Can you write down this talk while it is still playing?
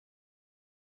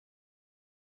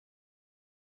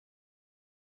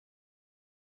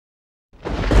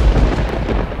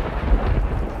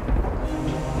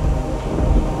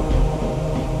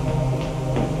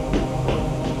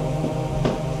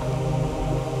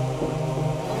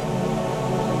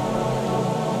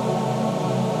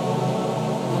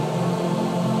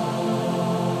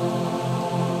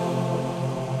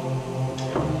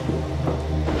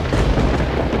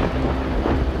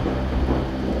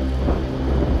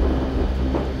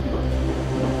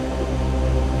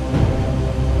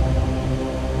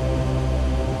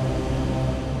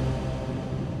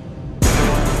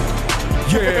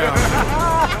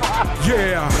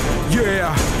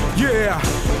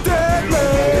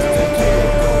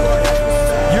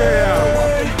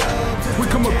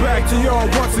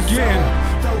world once again.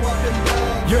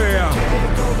 Yeah,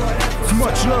 it's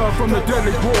much love from the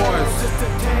Deadly Boys.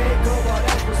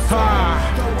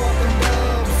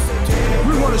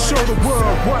 We want to show the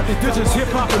world what indigenous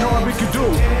hip-hop and R&B can do.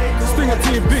 Stinga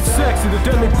team, Big Sexy, the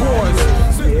Deadly Boys.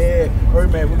 Yeah, oh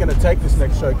man, we're going to take this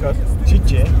next show, cuz.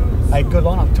 Shit, yeah. Hey, good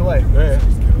lineup too, eh? Yeah.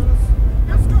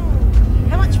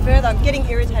 How much further? I'm getting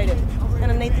irritated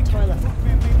and I need the toilet.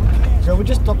 So we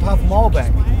just stopped half a mile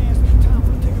back.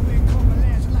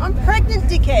 I'm pregnant,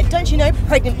 dickhead. Don't you know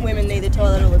pregnant women need the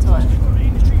toilet all the time?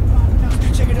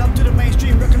 Check it up to the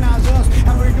mainstream, recognize us.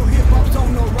 Aboriginal hip hop's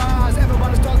on the rise.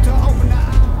 Everybody start to open their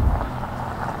eyes.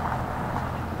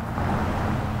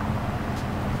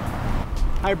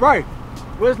 Hey bro,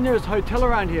 where's the nearest hotel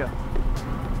around here?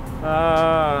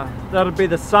 That'll be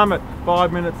the Summit,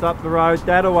 5 minutes up the road,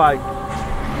 that away.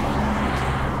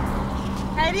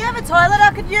 Hey, do you have a toilet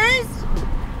I could use?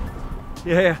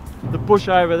 Yeah, the bush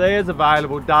over there is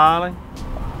available, darling.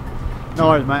 No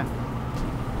worries, mate.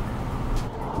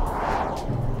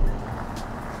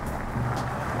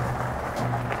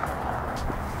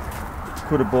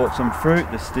 Could have bought some fruit,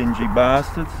 the stingy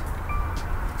bastards.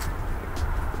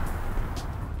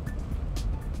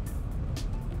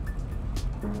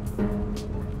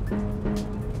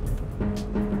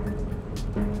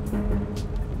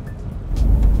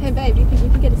 Hey babe, do you think we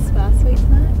could get a spa suite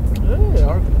tonight? Yeah, I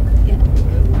reckon. Yeah.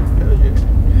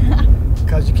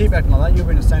 Because you keep acting like that, you'll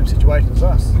be in the same situation as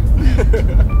us.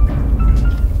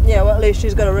 Yeah, well at least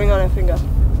she's got a ring on her finger.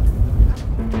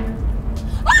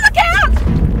 Oh, look out!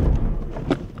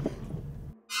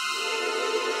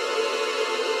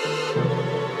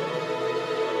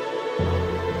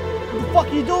 What the fuck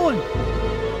are you doing?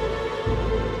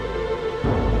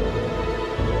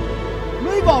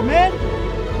 Move on, man!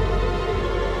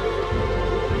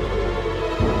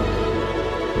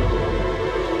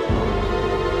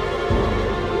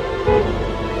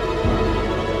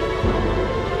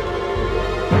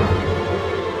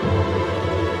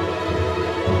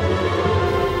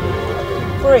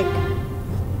 Freak.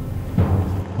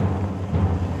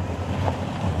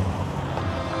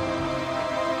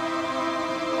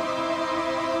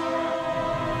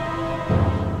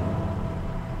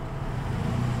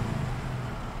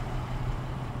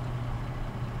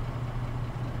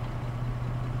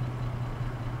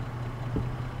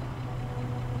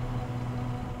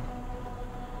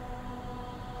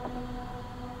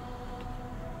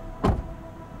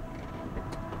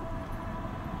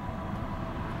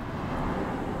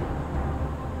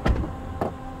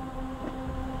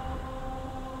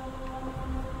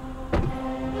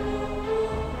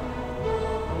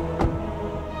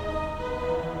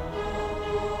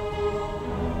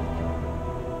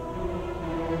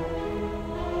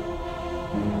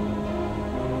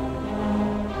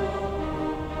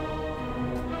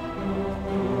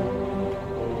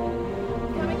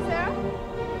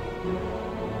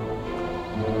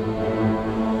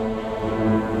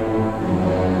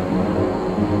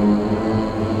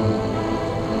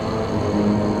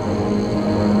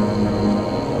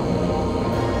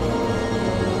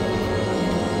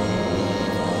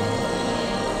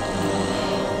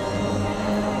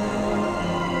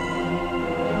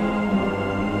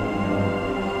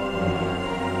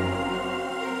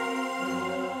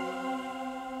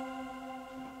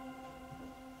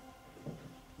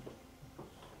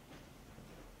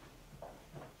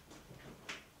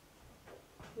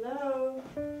 Hello?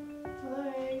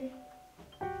 Hello?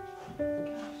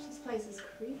 Gosh, this place is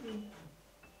creepy.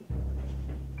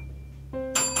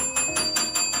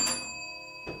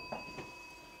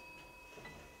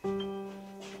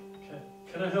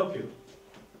 Can I help you?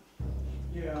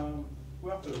 Yeah,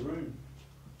 we're up to the room.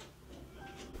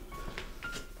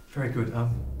 Very good.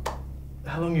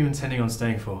 How long are you intending on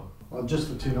staying for? Well, just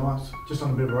for 2 nights. Just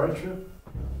on a bit of a road trip.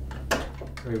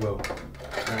 Very well.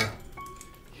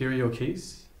 Here are your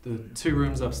keys. The 2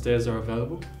 rooms upstairs are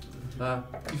available.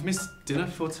 You've missed dinner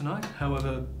for tonight.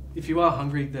 However, if you are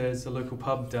hungry, there's a local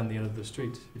pub down the end of the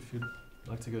street, if you'd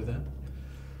like to go there.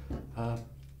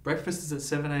 Breakfast is at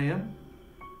 7 AM.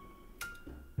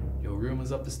 Your room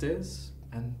is up the stairs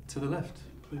and to the left.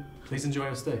 Please enjoy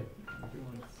your stay.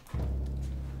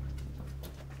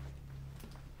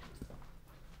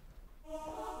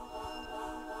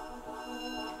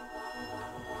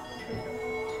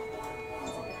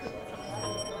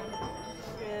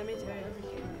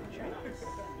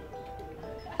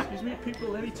 Excuse me,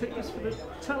 people, any tickets for the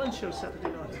talent show Saturday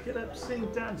night? Get up, sing,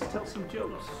 dance, tell some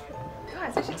jokes.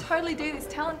 Guys, we should totally do this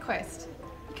talent quest.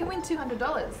 You can win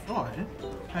 $200. Oh, yeah.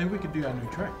 Hey, we could do our new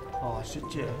track. Oh, shit,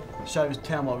 yeah. Show us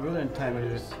town what real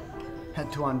entertainment is. Had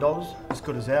 $200, as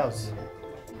good as ours.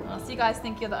 Oh, so you guys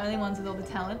think you're the only ones with all the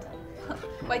talent?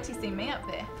 Wait till you see me up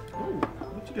there. Ooh,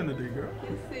 what you gonna do, girl?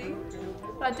 You'll see.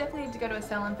 But I definitely need to go to a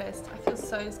salon fest. I feel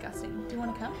so disgusting. Do you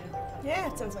want to come?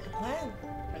 Yeah, it sounds like a plan.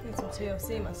 Need some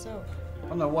TLC myself. I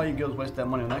don't know why you girls waste that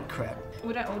money on that crap.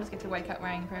 We don't all just get to wake up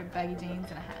wearing a pair of baggy jeans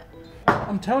and a hat.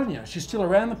 I'm telling you, she's still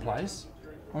around the place.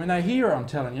 I mean, they hear her, I'm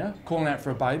telling you, calling out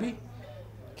for a baby.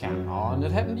 Come on,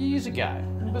 it happened years ago.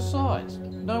 And besides,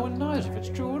 no one knows if it's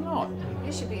true or not.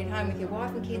 You should be at home with your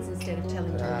wife and kids instead of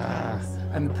telling tales.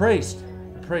 And the priest,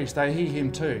 they hear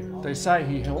him too. They say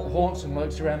he haunts and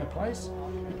lurks around the place.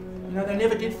 You know, they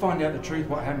never did find out the truth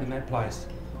what happened in that place.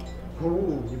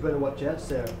 Ooh, you better watch out,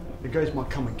 Sarah. The ghost might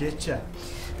come and get you.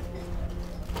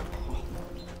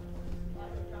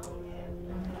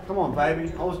 Come on,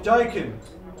 baby. I was joking.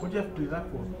 What'd you have to do that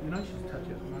for? You know she's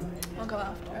touchy at the moment. I'll go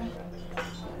after her.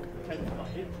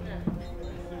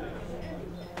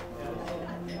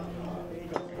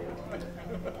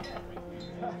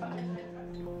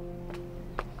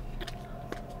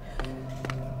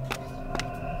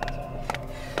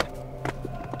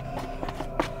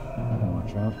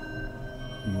 Child,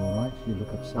 are you alright? You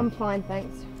look upset. I'm fine,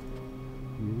 thanks.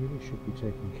 You really should be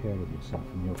taking care of yourself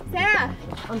and your Sarah!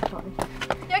 condition. I'm fine.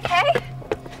 You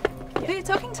okay? Who are you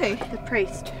talking to? The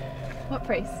priest. What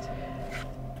priest?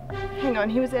 Hang on,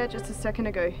 he was there just a second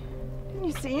ago. Didn't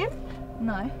you see him?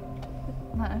 No.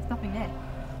 No, there's nothing there.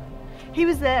 He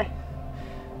was there.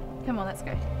 Come on, let's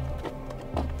go.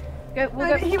 We'll No,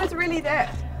 go. he was really there.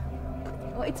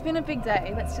 Well, it's been a big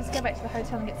day. Let's just go back to the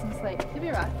hotel and get some sleep. You'll be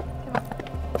right. Come on.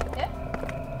 Yeah?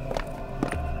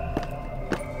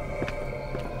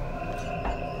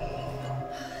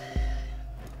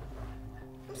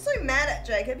 I'm so mad at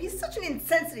Jacob. He's such an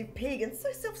insensitive pig and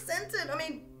so self-centered. I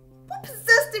mean, what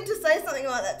possessed him to say something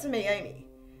like that to me, Amy?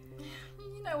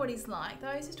 You know what he's like, though.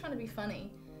 He's just trying to be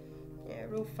funny. Yeah,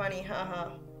 real funny,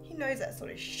 haha. He knows that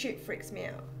sort of shit freaks me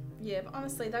out. Yeah, but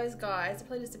honestly, those guys are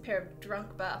probably just a pair of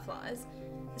drunk barflies.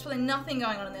 There's probably nothing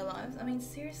going on in their lives. I mean,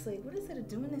 seriously, what is there to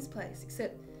do in this place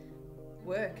except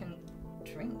work and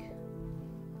drink?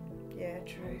 Yeah,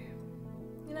 true.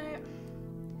 You know,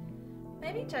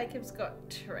 maybe Jacob's got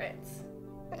Tourette's.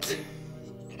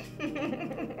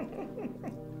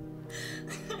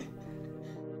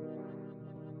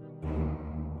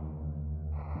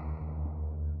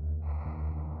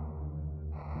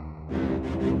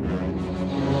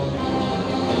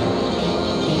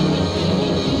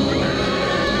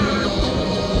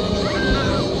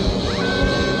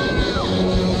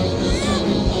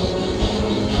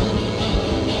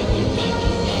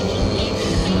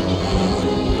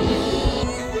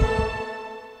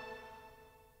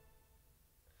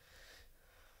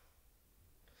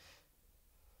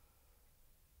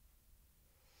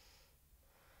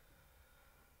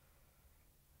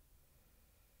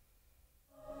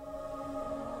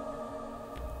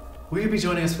 Will you be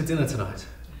joining us for dinner tonight?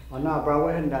 I know, bro.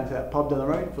 We're heading down to that pub down the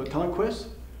road for a talent quest.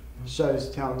 Shows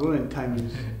town good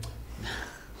entertainment.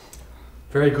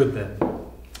 Very good then.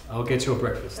 I'll get you a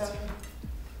breakfast.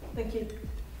 Thank you.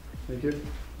 Thank you.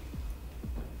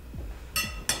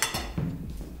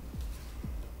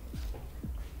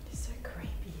 He's so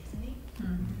creepy, isn't he?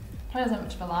 Probably doesn't have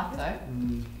much of a life though.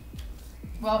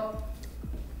 Well,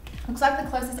 looks like the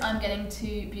closest I'm getting to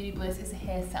Beauty Bliss is a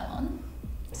hair salon.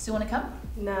 Still want to come?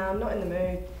 Nah, I'm not in the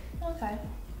mood. Okay.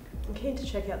 I'm keen to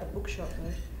check out the bookshop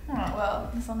though. Alright, well,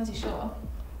 as long as you're sure.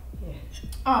 Yeah.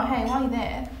 Oh, hey, while you're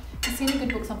there, I've seen any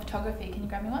good books on photography. Can you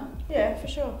grab me one? Yeah, for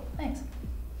sure. Thanks.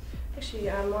 Actually,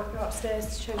 I might go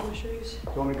upstairs to change my shoes.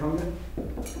 Do you want me to come then?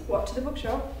 What, to the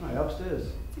bookshop? No,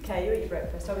 upstairs. Okay, you eat your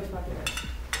breakfast. I'll be 5 minutes.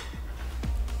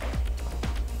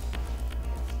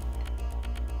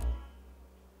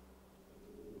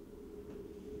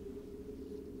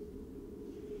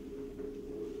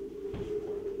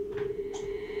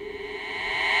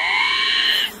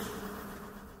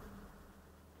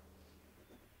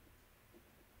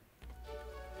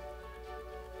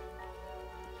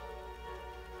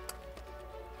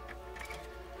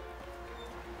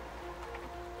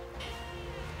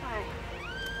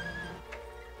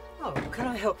 Oh, can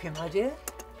I help you, my dear?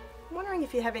 I'm wondering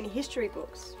if you have any history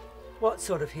books. What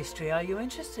sort of history are you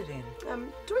interested in?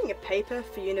 I'm doing a paper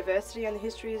for university on the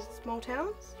history of small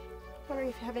towns. Wondering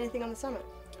if you have anything on the summit.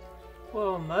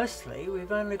 Well, mostly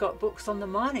we've only got books on the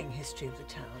mining history of the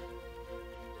town.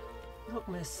 Look,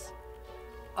 miss,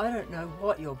 I don't know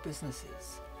what your business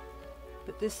is,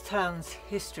 but this town's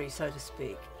history, so to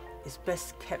speak, is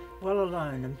best kept well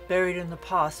alone and buried in the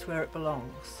past where it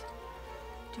belongs.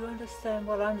 Do you understand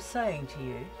what I'm saying to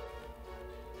you?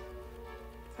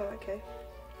 Oh, okay.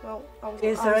 Well,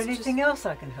 Is there anything else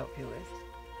I can help you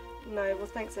with? No, well,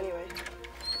 thanks anyway.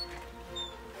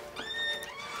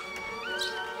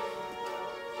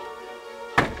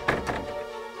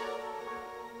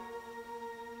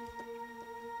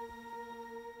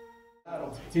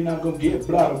 He not gonna get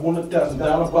blotted. $1,000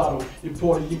 bottle.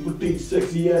 Imported equal D,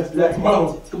 sexy ass black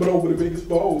model. Coming over the biggest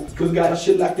bowl. Cause we got a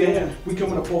shit like that. We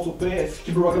coming up on so fast.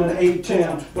 Keep it rocking in the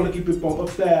A-town. Wanna keep it bump up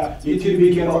style. Your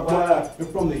TV can rock wild. And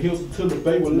from the hills to the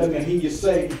bay, well, let me hear you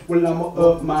say, well, I'ma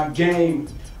up my game.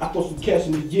 I throw some cash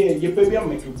in the air, yeah, baby, I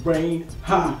make it rain.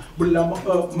 Ha, well, I'ma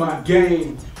up my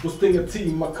game. Well, Stinga T,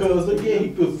 my cousin, yeah, he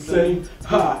feels the same.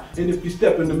 Ha, and if you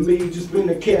step into me, just spend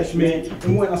the cash, man.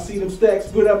 And when I see them stacks,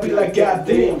 but I be like,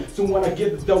 goddamn. So when I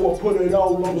get the dough, I put it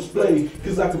all on display.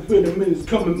 Cause I can feel the minutes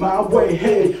coming my way.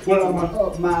 Hey, well, I'ma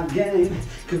up my game.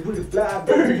 Cause we the fly,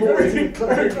 baby, boys in the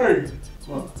club.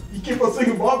 Well, you keep on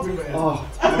singing about me, man. Oh,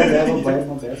 my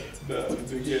bad. No,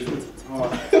 it's okay.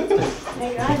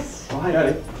 Hey guys. Oh, hi,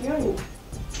 Daddy. Yo.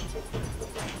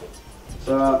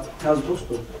 So, how's the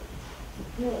bookstore?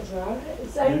 No, it's alright.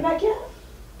 Is Aiden back yet?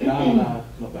 Nah,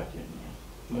 not back yet.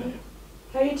 Not yet.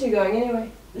 How are you two going anyway?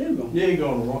 Yeah, you're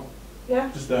going alright.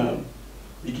 Yeah? Just,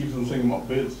 he keeps on singing my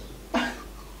bits.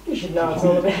 You should know it's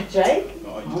all about Jake.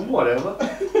 Oh, whatever.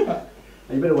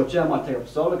 You better watch out, I might take up a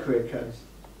solo career, cuz.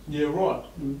 Yeah, right.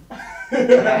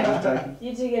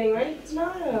 You two getting ready for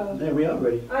tonight? Or? Yeah, we are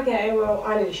ready. Okay, well,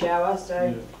 I need a shower,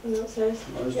 so you know, so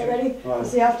get ready. I'll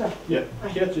see you after. Yeah,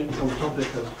 catch you on top there,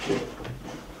 cuz.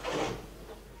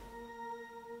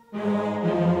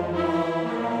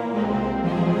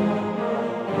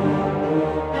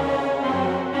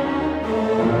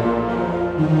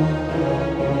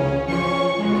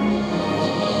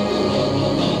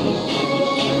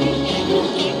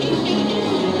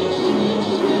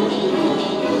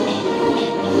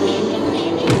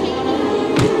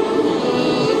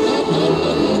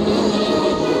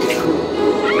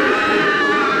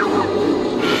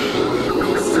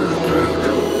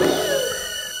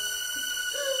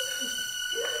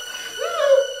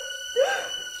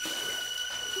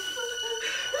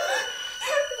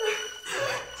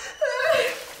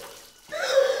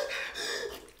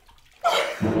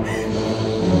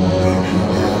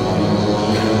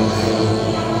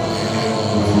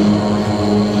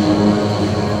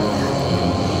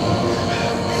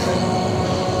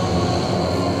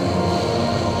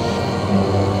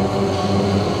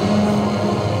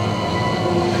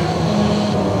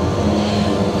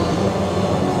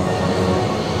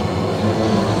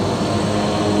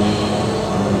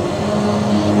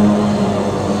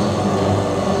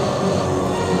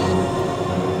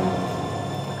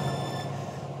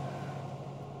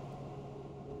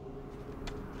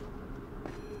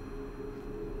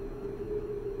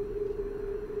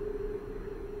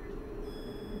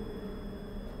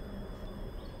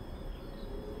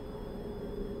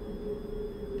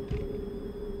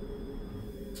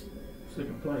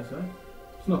 Second place, eh?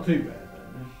 It's not too bad, though,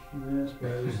 man. Yeah, I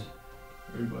suppose.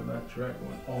 Everybody that track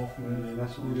went off, man. Yeah,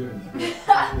 that's what we're doing. I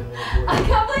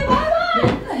can't believe I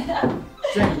won!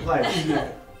 Second place. Yeah.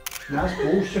 That's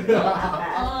bullshit. Come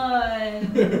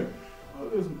on. Well,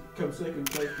 it doesn't come second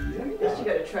place for you. At least you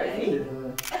got a trophy.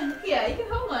 Yeah, you can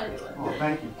hold one if you want. Oh,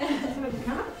 thank you.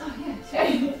 Oh, yeah, sure.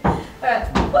 Alright.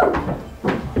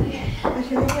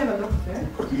 Actually, let me have a look first.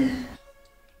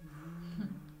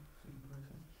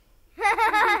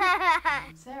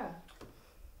 Sarah.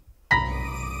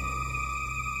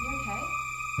 You okay?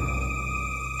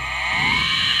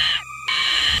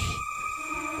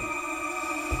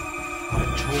 I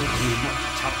told you not to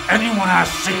tell anyone our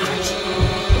secrets.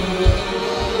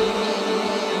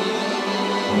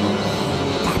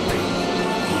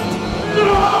 No!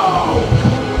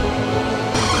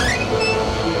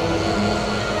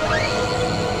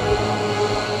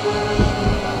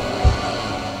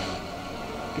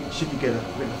 Get your shit together.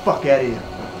 Get the fuck out of here.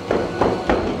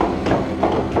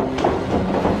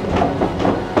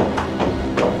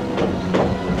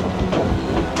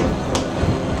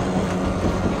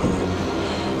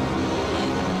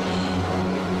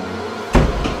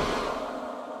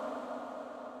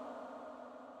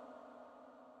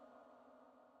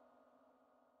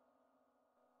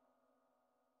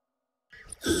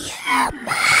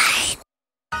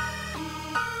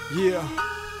 Yeah,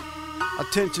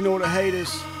 attention all the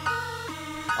haters.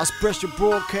 Our special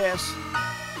broadcast,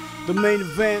 the main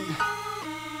event,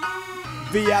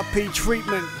 VIP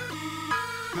treatment.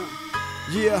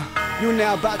 Yeah, you're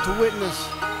now about to witness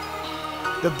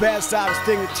the bad side of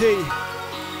Stinga T.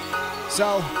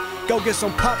 So, go get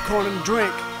some popcorn and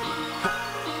drink.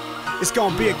 It's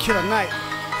gonna be a killer night.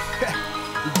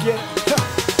 You get it?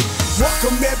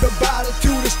 Welcome everybody to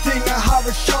the Stinga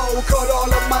Horror Show. Caught all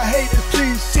of my haters,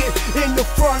 please sit in the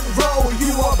front row.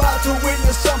 You are about to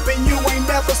witness something you ain't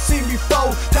never seen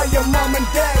before. Tell your mom and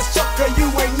dad, sucker, you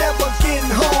ain't never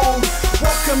getting home.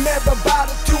 Welcome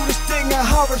everybody to the Stinga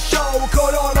Horror Show.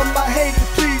 Caught all of my haters,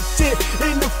 please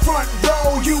front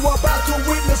row. You about to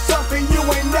witness something you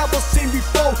ain't never seen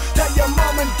before. Tell your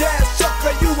mom and dad,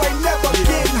 sucker, you ain't never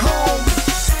getting home.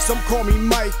 Some call me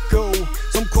Michael,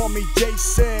 some call me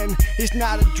Jason. It's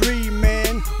not a dream,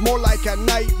 man, more like a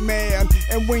nightmare.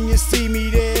 And when you see me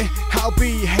there, I'll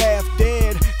be half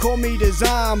dead. Call me the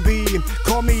zombie,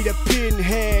 call me the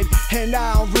pinhead. And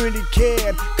I don't really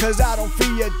care, cause I don't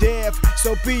fear death.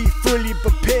 So be fully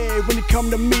prepared when you come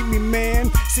to meet me,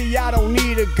 man. See, I don't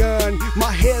need a gun,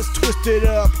 my hair's twisted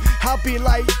up. I'll be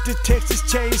like the Texas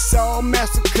Chainsaw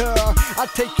Massacre. I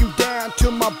take you down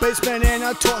to my basement and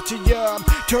I torture you.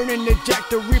 Turn into Jack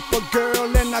the Ripper,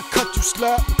 girl, and I cut you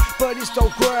slut. But it's so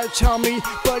grudge, homie,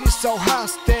 but it's so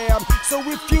hostile. So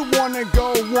if you wanna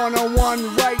go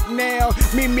one-on-one right now,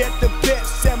 meet me at the Pet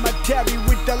Cemetery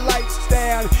with the lights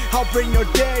down. I'll bring your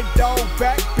dead dog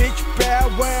back, bitch, bow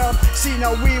wow. See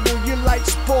no evil, you like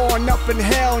Spawn up in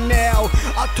hell now.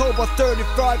 October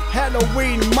 31st,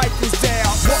 Halloween, Michael's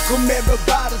out. Welcome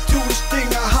everybody to the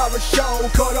Stinga horror show.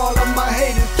 Caught all of my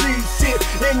haters, please sit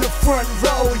in the front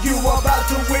row. You about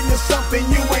to witness something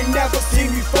you ain't never seen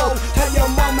before. Tell your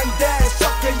mom and dad,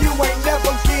 sucker, you ain't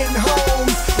never getting home.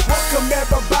 Welcome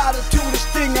everybody to the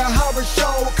Stinga horror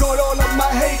show. Caught all of my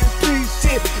haters, please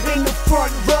sit in the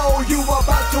front row. You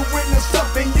about to witness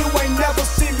something you ain't never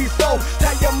seen before.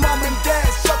 Tell your mom and dad,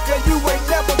 sucker, you ain't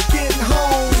never getting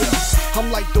home.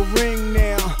 I'm like the Ring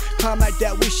now, climb like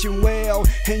that wishing well,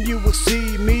 and you will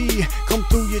see me come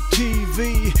through your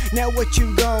TV. Now what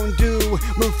you gon' do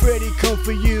when Freddy come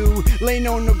for you? Laying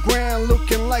on the ground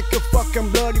looking like a fucking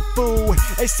bloody fool.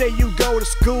 They say you go to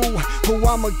school, well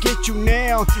I'ma get you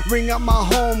now. Ring up my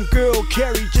home girl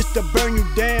Carrie just to burn you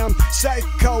down.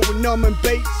 Psycho Norman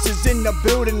Bates is in the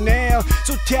building now,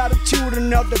 so tell the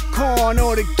children of the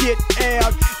corner to get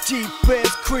out. Jeepers,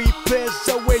 creepers,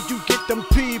 so where you get them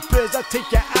peepers? I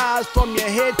take your eyes from your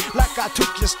head like I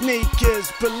took your sneakers.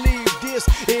 Believe this,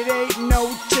 it ain't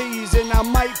no cheese, and I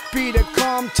might be the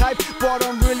calm type, but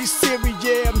I'm really serious.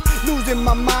 Losing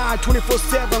my mind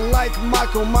 24/7 like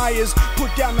Michael Myers.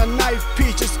 Put down the knife,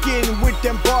 piece your skin with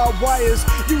them barbed wires.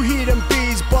 You hear them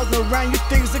bees buzzing around, you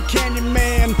think it's a candy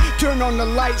man. Turn on the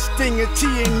lights, Stinga T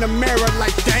in the mirror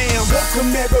like damn.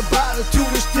 Welcome everybody to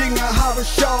the Stinga horror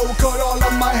show. Caught all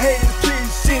of my haters,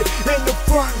 please sit in the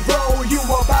front row. You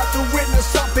about to witness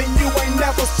something you ain't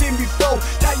never seen before.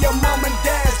 Tell your mom and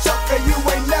dad, sucker, you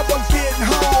ain't never getting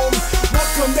home.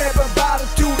 Welcome everybody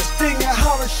to the Stinga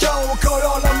horror show. Caught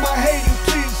all of my haters,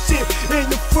 please sit in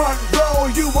the front row.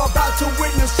 You about to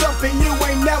witness something you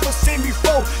ain't never seen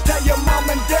before. Tell your mom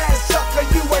and dad, sucker,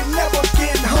 you ain't never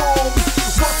getting home.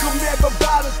 Welcome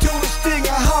everybody to the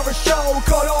Stinga horror show.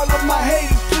 Caught all of my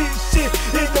haters, please sit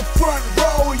in the front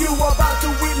row. You about to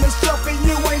witness something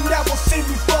you ain't never seen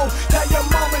before. Tell your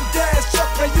mom and dad,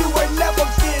 sucker, you ain't never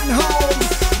getting home.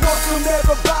 Welcome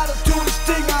everybody to the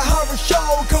Stinga horror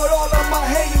show. Caught all of my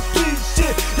haters, please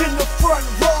sit in the front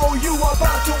row. You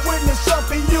about to witness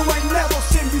something you ain't never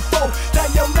seen before. Tell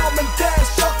your mom and dad,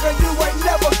 sucker, you ain't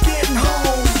never getting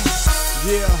home.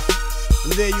 Yeah,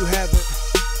 and there you have it.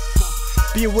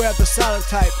 Be aware of the solid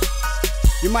type.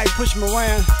 You might push them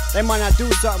around, they might not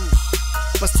do something,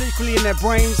 but secretly in their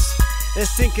brains, they're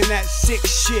thinking that sick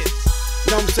shit.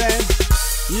 You know what I'm saying?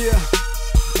 Yeah.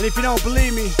 And if you don't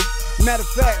believe me, matter of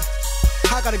fact,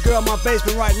 I got a girl in my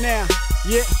basement right now.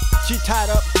 Yeah, she tied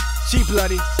up, she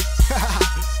bloody.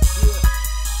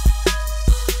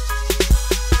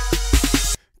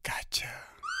 Gotcha.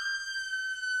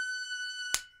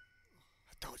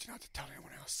 I told you not to tell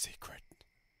anyone else secret.